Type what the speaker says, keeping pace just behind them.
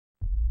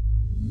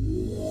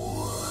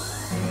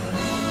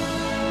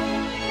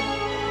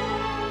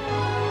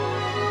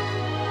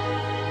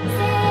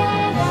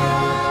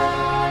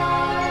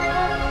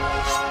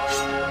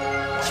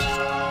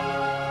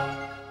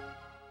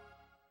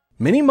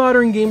Many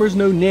modern gamers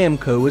know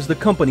Namco as the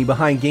company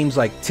behind games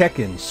like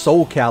Tekken,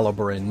 Soul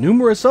Calibur, and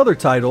numerous other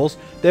titles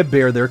that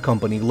bear their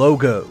company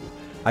logo.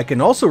 I can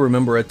also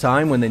remember a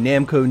time when the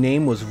Namco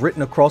name was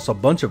written across a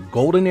bunch of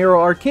golden era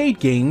arcade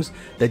games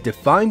that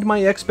defined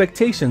my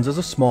expectations as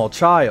a small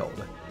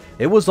child.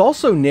 It was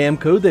also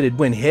Namco that had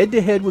went head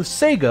to head with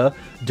Sega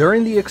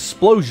during the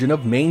explosion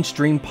of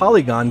mainstream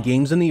Polygon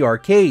games in the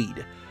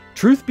arcade.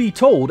 Truth be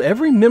told,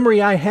 every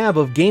memory I have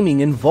of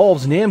gaming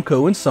involves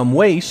Namco in some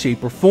way,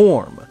 shape, or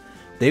form.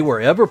 They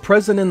were ever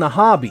present in the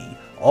hobby,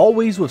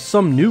 always with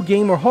some new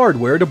game or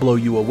hardware to blow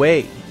you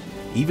away.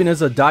 Even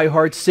as a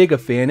die-hard Sega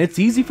fan, it's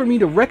easy for me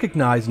to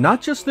recognize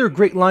not just their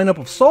great lineup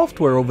of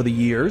software over the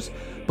years,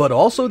 but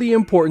also the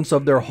importance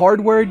of their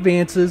hardware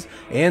advances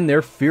and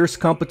their fierce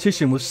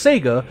competition with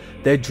Sega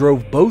that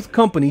drove both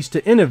companies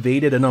to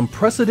innovate at an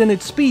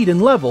unprecedented speed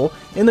and level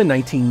in the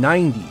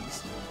 1990s.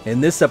 In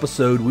this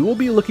episode, we will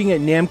be looking at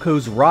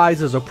Namco's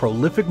rise as a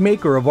prolific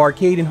maker of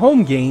arcade and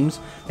home games,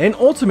 and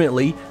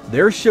ultimately,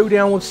 their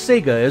showdown with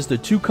Sega as the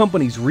two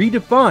companies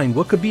redefined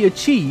what could be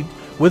achieved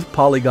with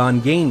Polygon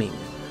gaming.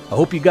 I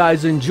hope you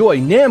guys enjoy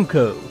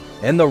Namco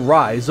and the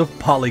rise of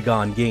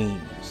Polygon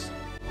games.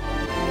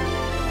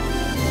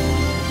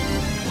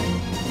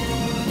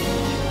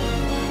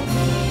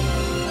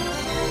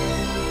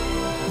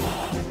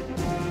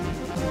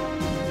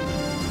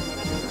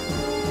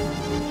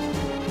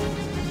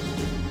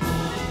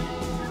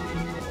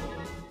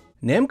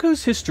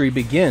 Namco's history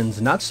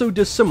begins not so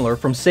dissimilar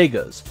from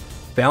Sega's.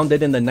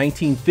 Founded in the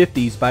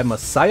 1950s by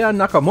Masaya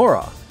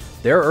Nakamura,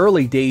 their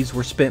early days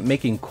were spent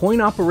making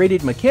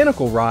coin-operated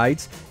mechanical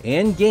rides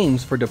and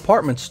games for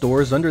department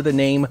stores under the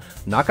name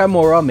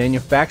Nakamura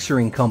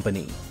Manufacturing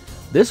Company.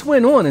 This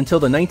went on until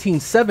the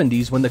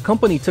 1970s when the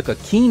company took a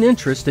keen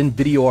interest in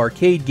video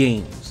arcade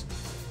games.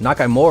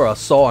 Nakamura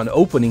saw an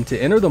opening to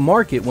enter the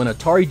market when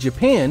Atari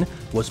Japan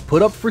was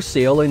put up for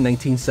sale in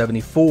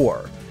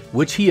 1974.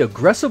 Which he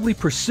aggressively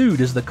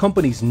pursued as the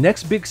company's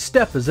next big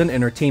step as an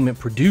entertainment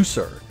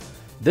producer.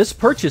 This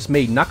purchase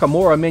made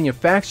Nakamura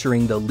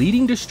Manufacturing the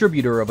leading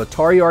distributor of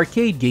Atari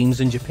arcade games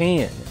in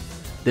Japan.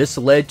 This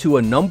led to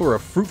a number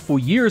of fruitful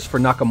years for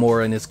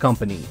Nakamura and his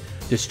company,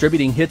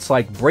 distributing hits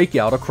like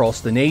Breakout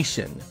across the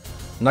nation.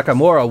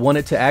 Nakamura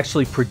wanted to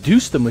actually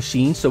produce the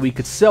machine so he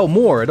could sell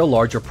more at a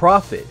larger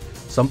profit,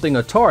 something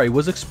Atari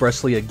was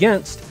expressly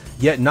against,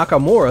 yet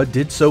Nakamura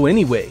did so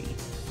anyway.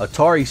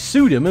 Atari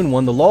sued him and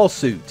won the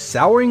lawsuit,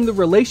 souring the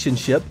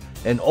relationship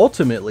and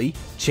ultimately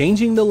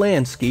changing the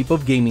landscape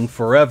of gaming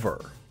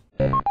forever.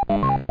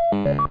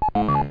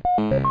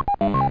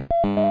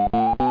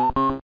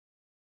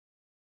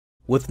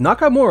 With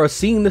Nakamura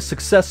seeing the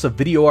success of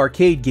video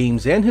arcade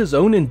games and his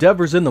own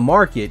endeavors in the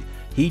market,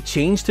 he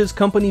changed his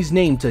company's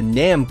name to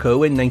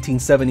Namco in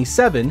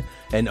 1977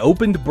 and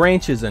opened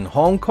branches in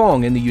Hong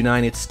Kong and the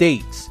United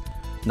States.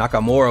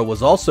 Nakamura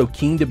was also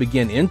keen to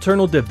begin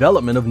internal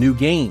development of new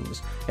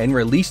games, and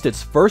released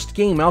its first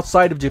game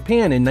outside of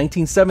Japan in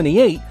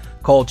 1978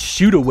 called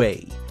Shoot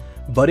Away.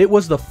 But it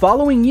was the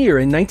following year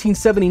in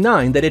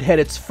 1979 that it had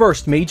its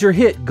first major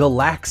hit,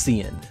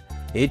 Galaxian.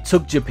 It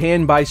took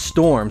Japan by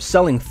storm,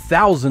 selling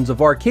thousands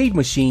of arcade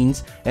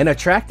machines and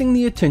attracting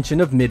the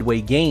attention of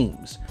Midway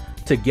Games.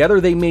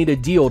 Together they made a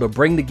deal to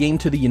bring the game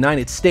to the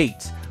United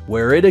States,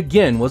 where it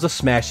again was a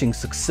smashing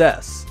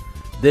success.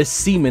 This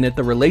cemented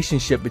the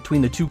relationship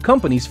between the two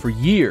companies for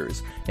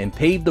years and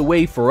paved the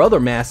way for other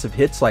massive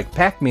hits like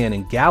Pac-Man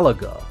and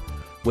Galaga.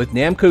 With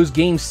Namco's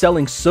games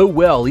selling so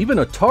well, even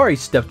Atari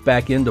stepped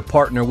back in to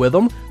partner with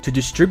them to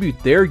distribute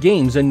their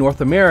games in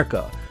North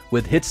America,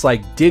 with hits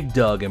like Dig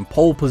Dug and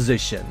Pole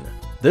Position.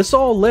 This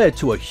all led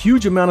to a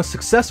huge amount of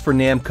success for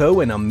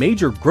Namco and a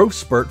major growth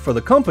spurt for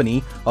the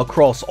company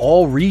across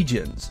all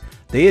regions.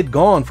 They had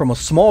gone from a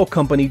small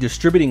company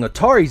distributing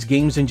Atari's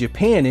games in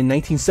Japan in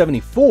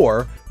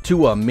 1974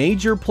 to a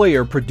major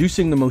player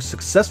producing the most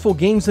successful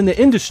games in the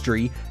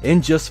industry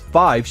in just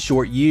 5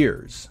 short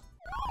years.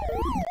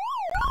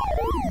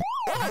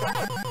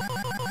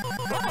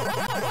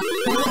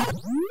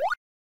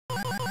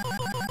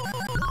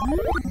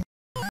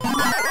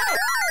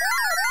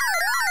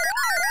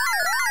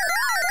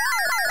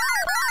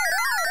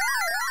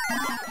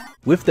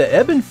 With the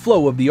ebb and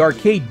flow of the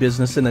arcade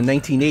business in the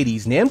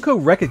 1980s, Namco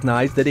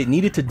recognized that it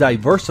needed to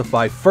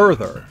diversify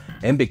further,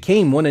 and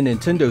became one of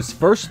Nintendo's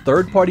first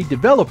third-party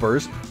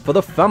developers for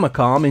the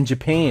Famicom in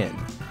Japan.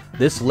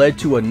 This led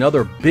to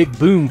another big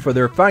boom for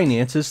their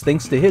finances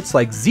thanks to hits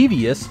like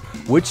Xevious,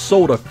 which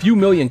sold a few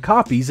million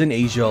copies in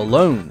Asia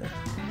alone.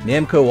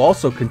 Namco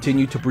also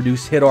continued to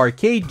produce hit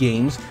arcade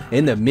games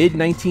in the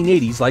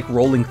mid-1980s like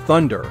Rolling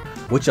Thunder,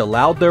 which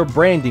allowed their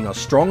branding a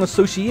strong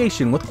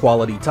association with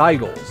quality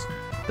titles.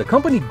 The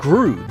company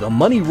grew, the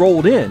money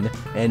rolled in,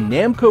 and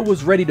Namco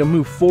was ready to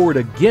move forward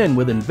again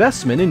with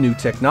investment in new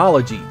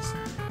technologies.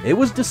 It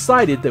was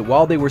decided that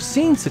while they were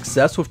seeing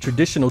success with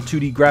traditional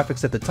 2D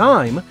graphics at the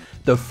time,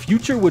 the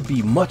future would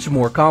be much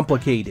more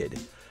complicated.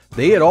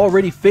 They had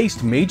already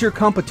faced major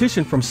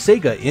competition from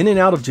Sega in and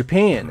out of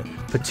Japan,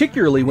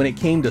 particularly when it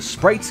came to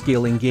sprite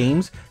scaling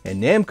games,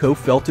 and Namco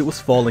felt it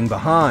was falling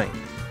behind.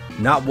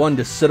 Not one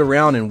to sit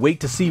around and wait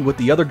to see what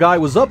the other guy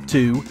was up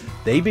to,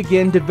 they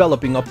began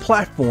developing a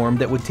platform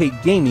that would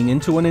take gaming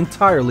into an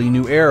entirely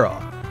new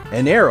era.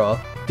 An era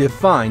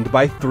defined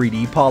by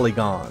 3D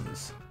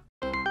polygons.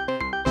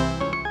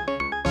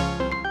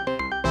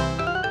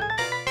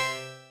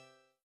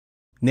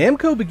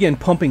 Namco began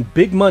pumping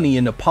big money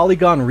into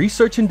polygon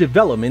research and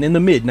development in the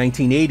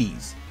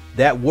mid-1980s.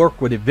 That work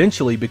would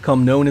eventually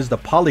become known as the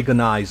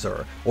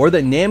Polygonizer, or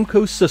the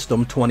Namco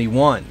System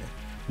 21.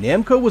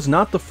 Namco was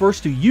not the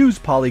first to use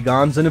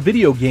polygons in a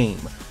video game,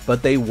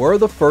 but they were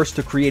the first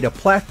to create a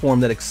platform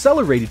that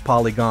accelerated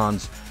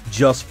polygons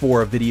just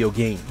for a video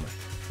game.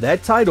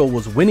 That title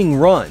was Winning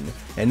Run,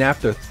 and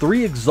after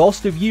 3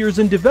 exhaustive years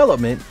in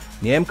development,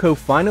 Namco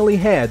finally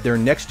had their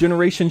next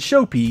generation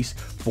showpiece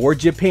for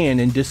Japan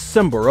in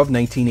December of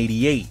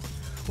 1988.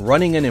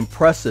 Running an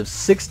impressive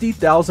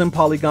 60,000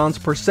 polygons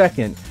per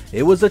second,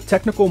 it was a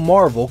technical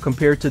marvel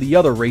compared to the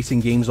other racing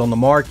games on the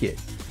market.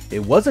 It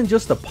wasn't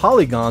just the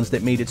polygons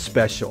that made it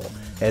special,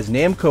 as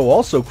Namco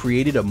also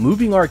created a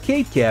moving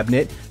arcade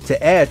cabinet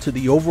to add to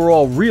the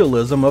overall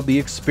realism of the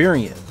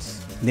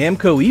experience.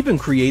 Namco even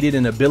created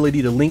an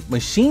ability to link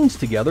machines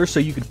together so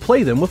you could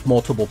play them with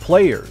multiple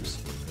players.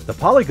 The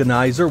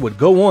Polygonizer would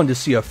go on to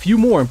see a few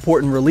more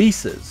important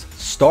releases.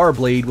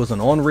 Starblade was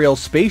an on-rail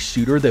space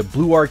shooter that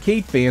blew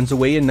arcade fans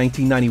away in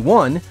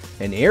 1991,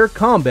 and Air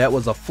Combat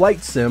was a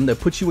flight sim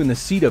that put you in the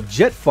seat of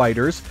jet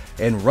fighters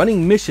and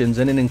running missions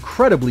in an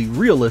incredibly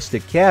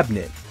realistic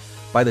cabinet.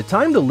 By the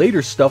time the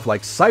later stuff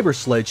like Cyber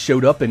Sled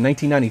showed up in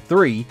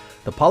 1993,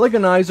 the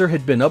Polygonizer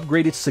had been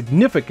upgraded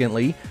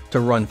significantly to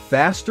run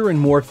faster and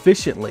more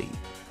efficiently.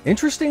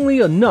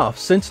 Interestingly enough,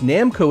 since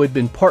Namco had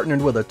been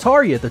partnered with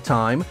Atari at the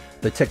time,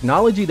 the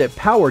technology that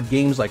powered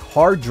games like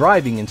Hard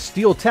Driving and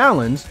Steel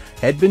Talons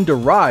had been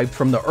derived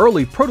from the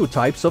early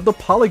prototypes of the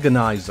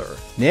Polygonizer.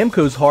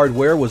 Namco's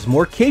hardware was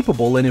more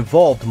capable and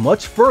evolved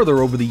much further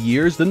over the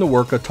years than the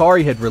work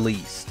Atari had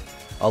released.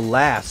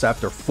 Alas,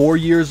 after 4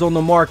 years on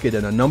the market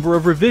and a number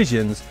of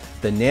revisions,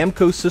 the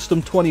Namco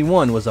System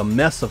 21 was a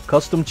mess of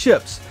custom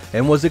chips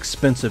and was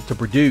expensive to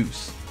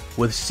produce.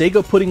 With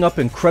Sega putting up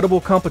incredible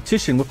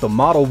competition with the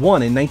Model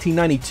 1 in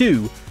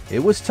 1992,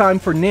 it was time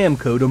for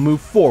Namco to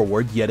move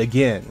forward yet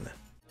again.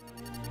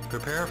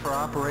 Prepare for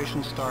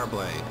Operation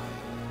Starblade.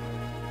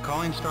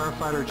 Calling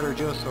Starfighter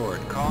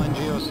Geosword. Calling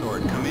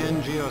Geosword. Come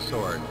in,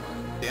 Geosword.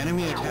 The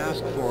enemy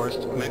task force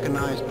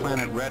mechanized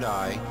planet Red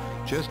Eye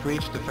just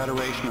reached the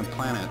Federation of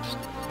Planets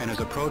and is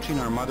approaching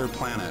our mother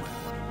planet.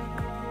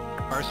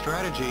 Our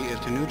strategy is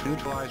to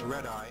neutralize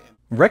Red Eye.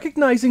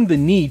 Recognizing the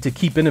need to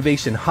keep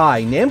innovation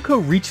high,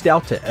 Namco reached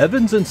out to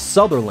Evans &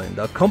 Sutherland,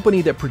 a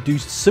company that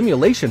produced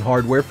simulation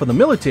hardware for the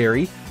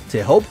military,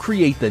 to help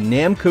create the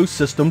Namco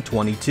System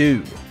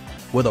 22.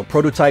 With a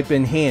prototype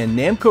in hand,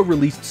 Namco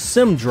released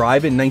Sim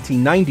Drive in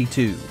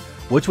 1992,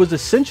 which was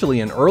essentially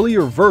an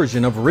earlier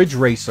version of Ridge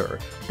Racer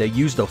that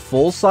used a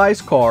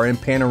full-size car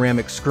and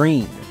panoramic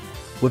screen.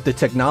 With the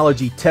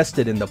technology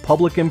tested and the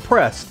public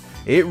impressed,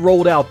 it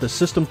rolled out the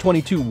System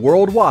 22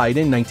 worldwide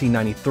in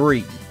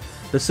 1993.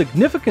 The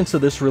significance of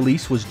this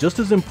release was just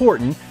as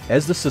important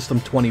as the System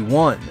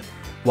 21.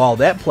 While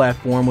that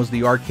platform was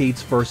the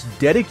arcade's first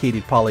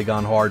dedicated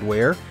polygon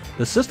hardware,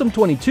 the System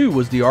 22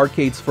 was the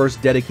arcade's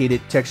first dedicated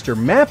texture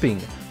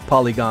mapping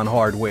polygon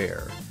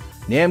hardware.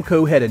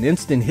 Namco had an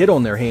instant hit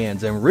on their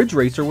hands, and Ridge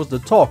Racer was the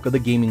talk of the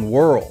gaming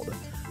world.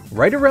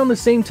 Right around the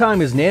same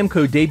time as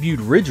Namco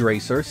debuted Ridge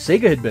Racer,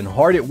 Sega had been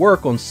hard at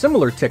work on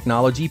similar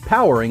technology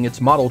powering its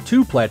Model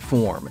 2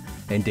 platform,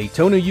 and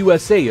Daytona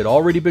USA had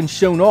already been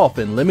shown off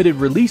in limited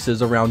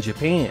releases around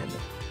Japan.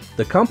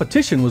 The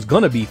competition was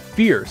gonna be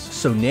fierce,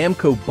 so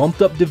Namco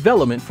bumped up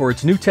development for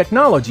its new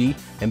technology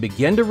and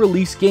began to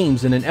release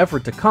games in an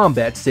effort to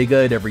combat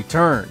Sega at every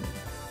turn.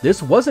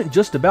 This wasn't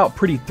just about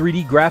pretty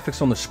 3D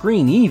graphics on the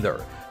screen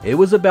either, it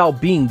was about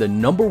being the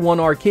 #1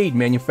 arcade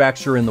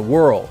manufacturer in the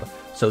world,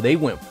 so they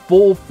went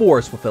full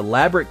force with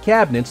elaborate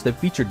cabinets that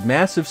featured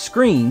massive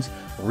screens,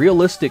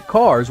 realistic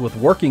cars with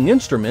working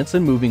instruments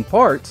and moving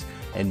parts,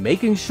 and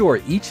making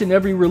sure each and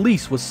every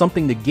release was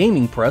something the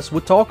gaming press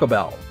would talk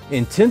about.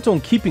 Intent on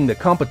keeping the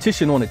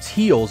competition on its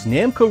heels,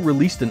 Namco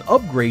released an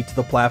upgrade to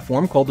the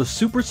platform called the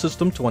Super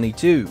System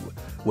 22,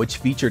 which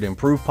featured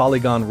improved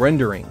polygon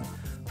rendering.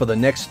 For the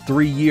next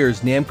 3 years,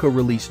 Namco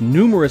released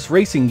numerous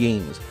racing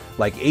games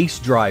like Ace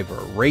Driver,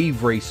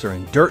 Rave Racer,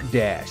 and Dirt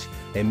Dash,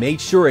 and made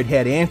sure it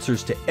had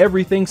answers to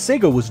everything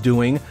Sega was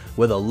doing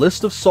with a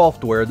list of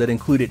software that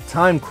included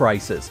Time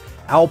Crisis,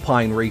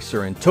 Alpine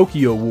Racer, and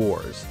Tokyo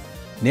Wars.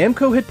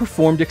 Namco had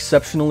performed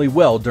exceptionally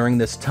well during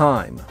this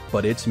time,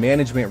 but its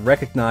management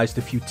recognized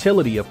the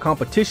futility of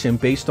competition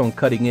based on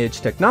cutting-edge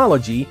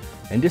technology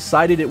and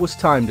decided it was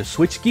time to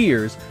switch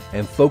gears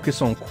and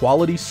focus on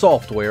quality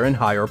software and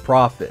higher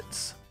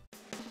profits.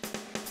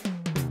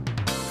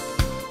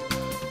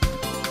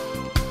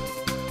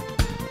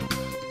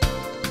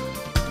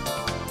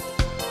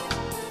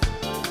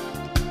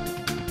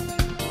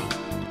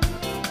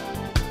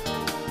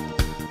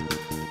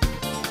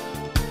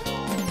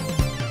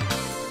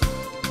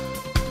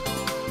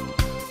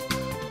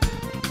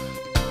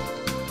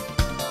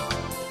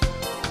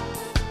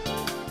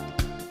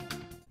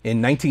 In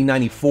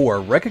 1994,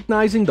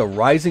 recognizing the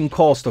rising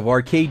cost of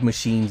arcade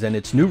machines and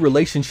its new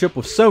relationship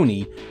with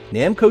Sony,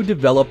 Namco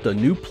developed a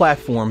new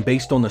platform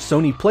based on the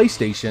Sony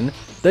PlayStation,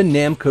 the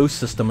Namco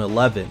System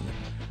 11.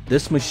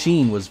 This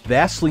machine was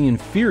vastly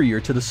inferior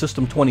to the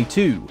System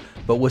 22,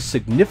 but was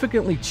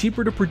significantly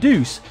cheaper to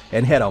produce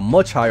and had a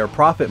much higher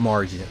profit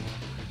margin.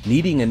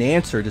 Needing an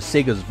answer to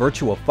Sega's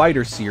Virtua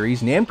Fighter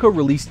series, Namco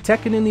released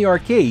Tekken in the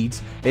arcades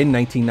in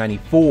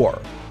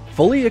 1994.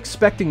 Fully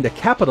expecting to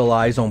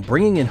capitalize on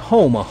bringing it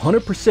home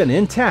 100%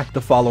 intact the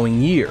following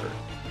year.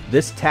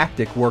 This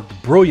tactic worked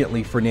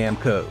brilliantly for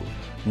Namco.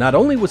 Not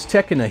only was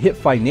Tekken a hit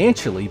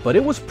financially, but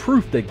it was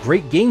proof that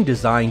great game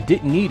design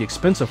didn't need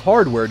expensive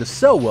hardware to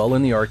sell well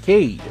in the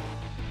arcade.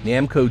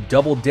 Namco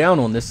doubled down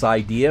on this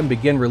idea and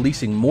began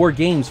releasing more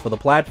games for the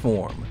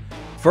platform.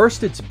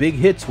 First, its big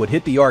hits would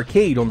hit the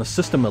arcade on the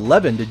System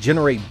 11 to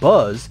generate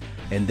buzz,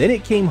 and then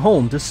it came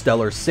home to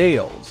stellar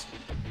sales.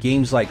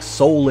 Games like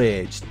Soul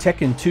Edge,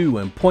 Tekken 2,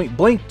 and Point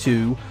Blank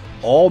 2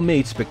 all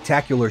made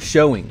spectacular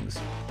showings.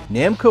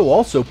 Namco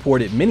also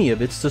ported many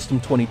of its System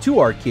 22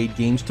 arcade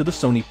games to the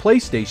Sony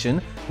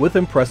PlayStation with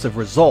impressive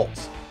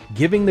results,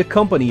 giving the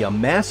company a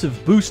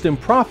massive boost in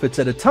profits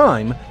at a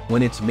time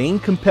when its main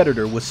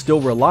competitor was still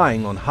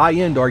relying on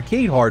high-end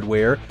arcade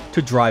hardware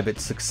to drive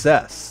its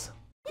success.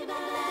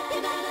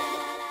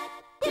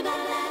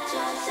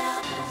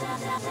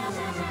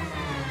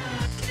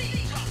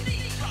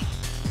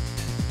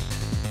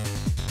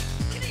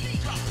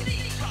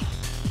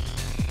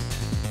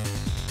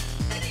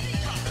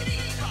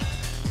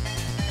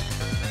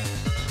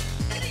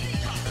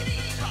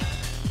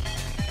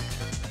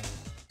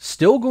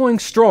 Still going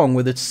strong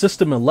with its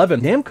System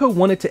 11, Namco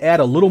wanted to add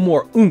a little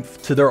more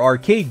oomph to their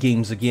arcade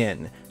games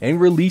again,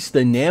 and released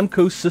the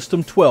Namco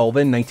System 12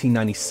 in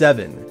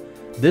 1997.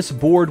 This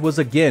board was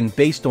again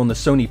based on the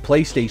Sony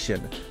PlayStation,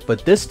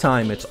 but this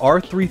time its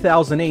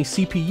R3000A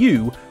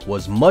CPU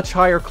was much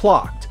higher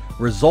clocked,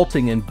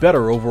 resulting in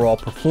better overall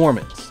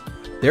performance.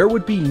 There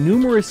would be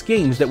numerous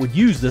games that would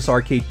use this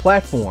arcade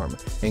platform,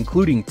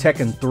 including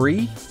Tekken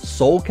 3,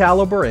 Soul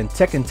Calibur, and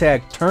Tekken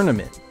Tag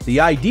Tournament. The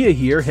idea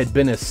here had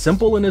been as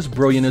simple and as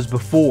brilliant as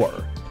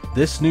before.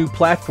 This new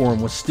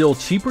platform was still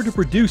cheaper to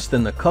produce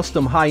than the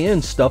custom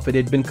high-end stuff it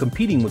had been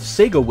competing with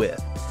Sega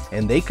with,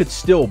 and they could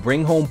still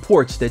bring home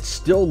ports that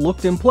still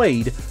looked and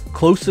played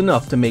close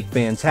enough to make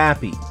fans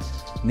happy.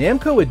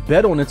 Namco had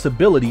bet on its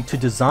ability to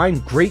design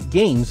great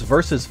games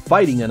versus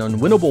fighting an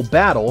unwinnable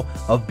battle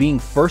of being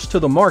first to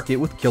the market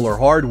with killer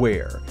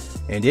hardware,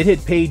 and it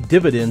had paid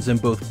dividends in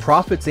both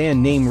profits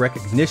and name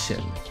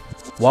recognition.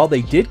 While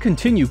they did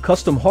continue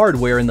custom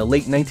hardware in the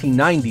late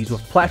 1990s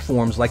with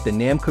platforms like the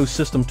Namco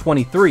System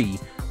 23,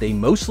 they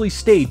mostly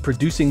stayed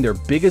producing their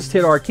biggest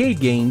hit arcade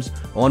games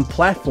on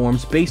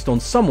platforms based on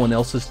someone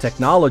else's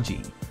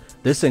technology.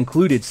 This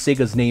included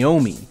Sega's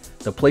Naomi,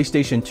 the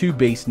PlayStation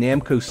 2-based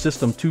Namco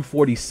System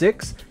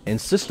 246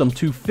 and System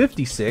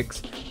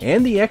 256,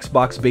 and the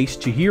Xbox-based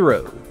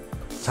Chihiro.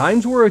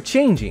 Times were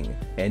a-changing,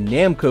 and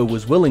Namco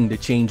was willing to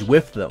change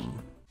with them.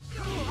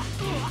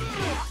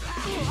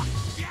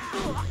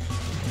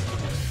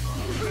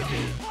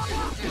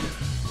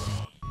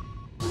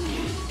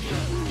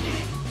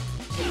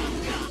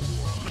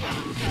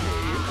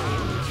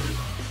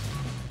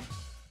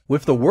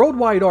 With the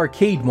worldwide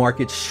arcade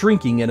market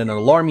shrinking at an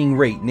alarming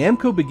rate,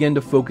 Namco began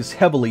to focus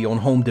heavily on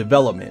home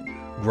development,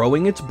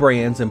 growing its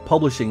brands and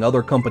publishing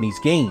other companies'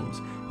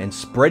 games, and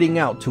spreading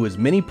out to as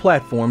many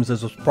platforms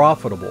as was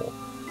profitable.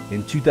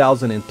 In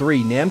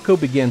 2003, Namco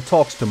began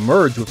talks to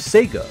merge with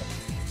Sega.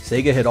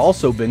 Sega had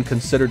also been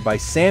considered by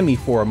Sammy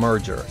for a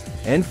merger,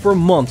 and for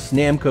months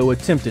Namco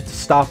attempted to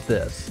stop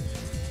this.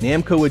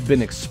 Namco had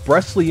been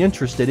expressly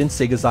interested in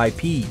Sega's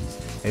IPs,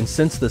 and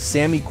since the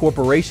Sammy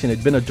Corporation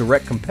had been a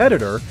direct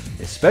competitor,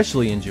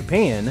 especially in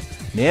Japan,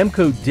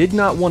 Namco did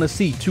not want to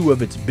see two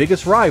of its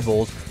biggest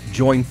rivals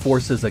join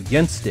forces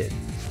against it.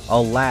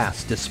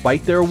 Alas,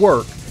 despite their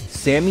work,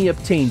 Sammy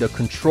obtained a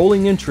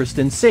controlling interest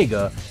in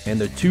Sega, and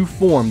the two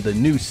formed the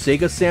new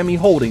Sega Sammy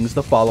Holdings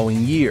the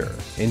following year.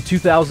 In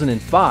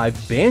 2005,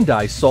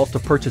 Bandai sought to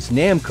purchase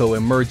Namco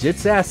and merge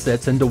its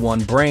assets into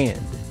one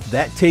brand.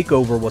 That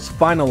takeover was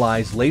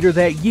finalized later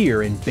that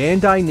year and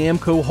Bandai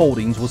Namco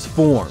Holdings was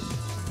formed.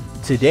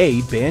 Today,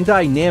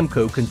 Bandai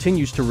Namco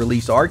continues to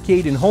release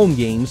arcade and home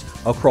games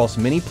across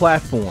many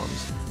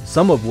platforms,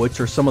 some of which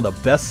are some of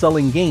the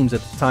best-selling games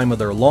at the time of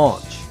their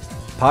launch.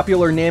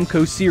 Popular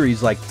Namco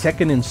series like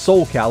Tekken and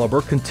Soul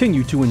Calibur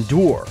continue to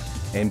endure,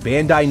 and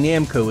Bandai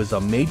Namco is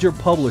a major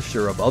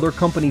publisher of other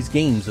companies'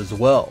 games as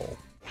well.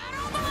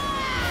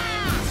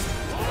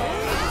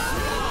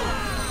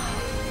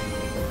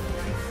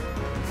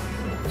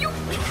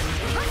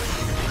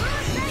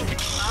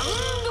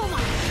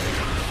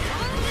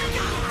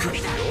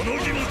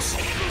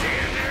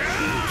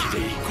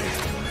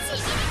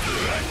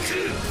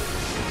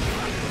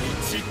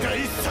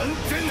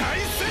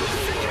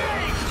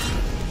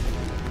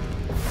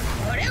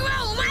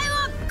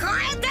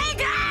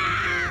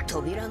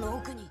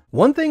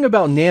 One thing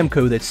about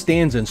Namco that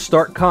stands in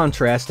stark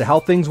contrast to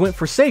how things went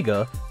for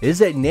Sega is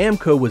that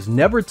Namco was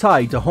never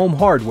tied to home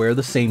hardware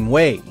the same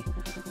way.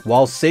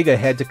 While Sega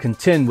had to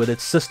contend with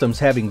its systems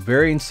having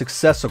varying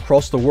success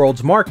across the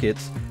world's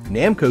markets,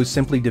 Namco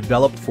simply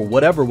developed for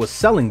whatever was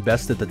selling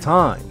best at the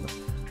time.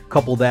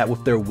 Couple that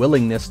with their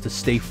willingness to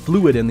stay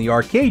fluid in the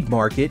arcade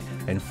market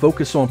and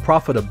focus on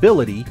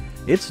profitability,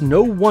 it's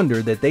no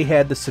wonder that they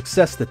had the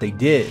success that they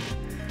did.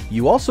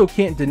 You also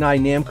can't deny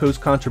Namco's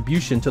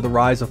contribution to the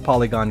rise of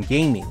Polygon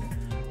gaming.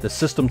 The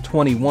System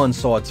 21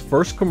 saw its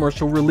first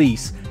commercial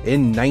release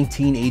in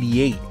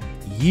 1988,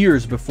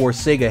 years before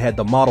Sega had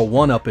the Model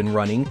 1 up and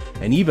running,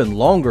 and even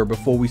longer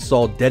before we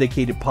saw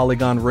dedicated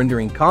Polygon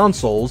rendering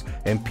consoles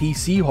and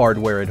PC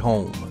hardware at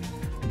home.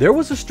 There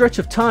was a stretch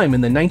of time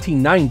in the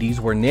 1990s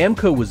where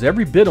Namco was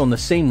every bit on the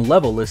same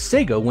level as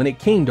Sega when it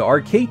came to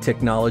arcade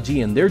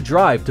technology and their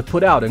drive to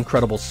put out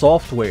incredible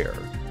software.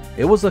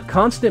 It was a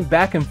constant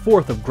back and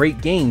forth of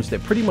great games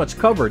that pretty much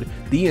covered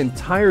the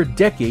entire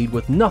decade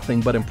with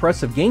nothing but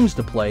impressive games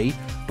to play,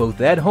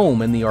 both at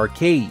home and the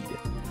arcade.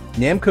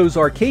 Namco's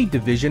arcade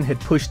division had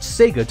pushed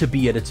Sega to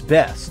be at its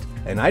best,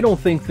 and I don't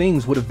think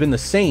things would have been the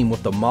same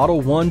with the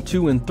Model 1,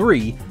 2, and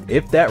 3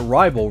 if that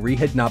rivalry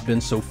had not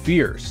been so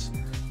fierce.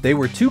 They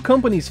were two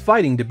companies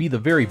fighting to be the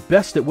very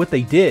best at what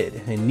they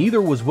did, and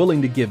neither was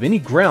willing to give any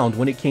ground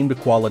when it came to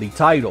quality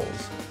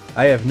titles.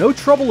 I have no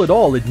trouble at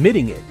all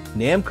admitting it,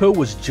 Namco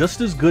was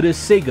just as good as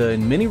Sega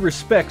in many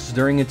respects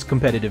during its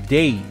competitive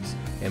days,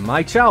 and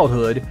my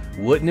childhood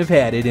wouldn't have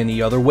had it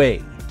any other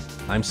way.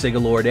 I'm Sega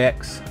Lord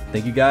X,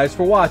 thank you guys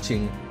for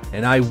watching,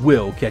 and I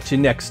will catch you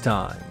next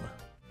time.